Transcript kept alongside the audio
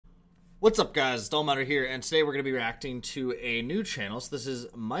What's up, guys? Matter here, and today we're going to be reacting to a new channel. So this is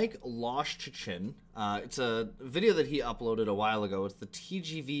Mike Loshchin. It's a video that he uploaded a while ago. It's the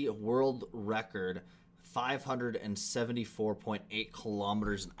TGV world record, 574.8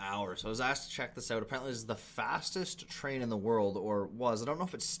 kilometers an hour. So I was asked to check this out. Apparently this is the fastest train in the world, or was. I don't know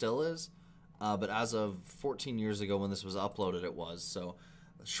if it still is, but as of 14 years ago when this was uploaded, it was. So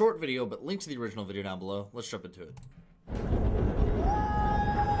a short video, but link to the original video down below. Let's jump into it.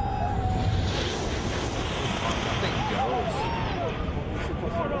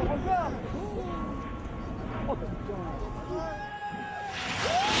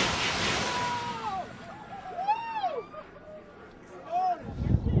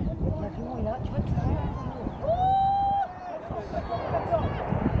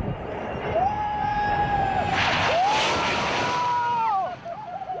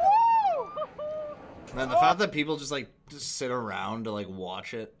 Man, the fact that people just sit around to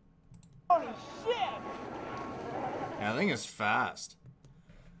watch it. Holy shit! Yeah, I think it's fast.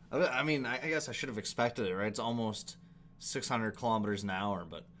 I mean, I guess I should have expected it, right? It's almost 600 kilometers an hour,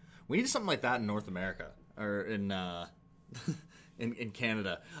 but we need something like that in North America or in in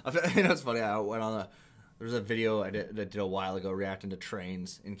Canada. You know, it's funny. I went on there was a video I did a while ago reacting to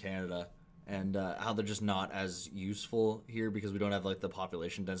trains in Canada and how they're just not as useful here because we don't have the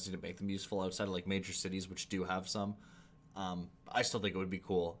population density to make them useful outside of major cities, which do have some. I still think it would be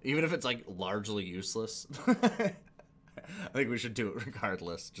cool, even if it's largely useless. I think we should do it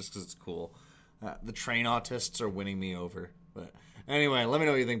regardless, just because it's cool. The train autists are winning me over. But anyway, let me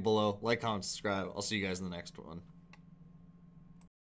know what you think below. Like, comment, subscribe. I'll see you guys in the next one.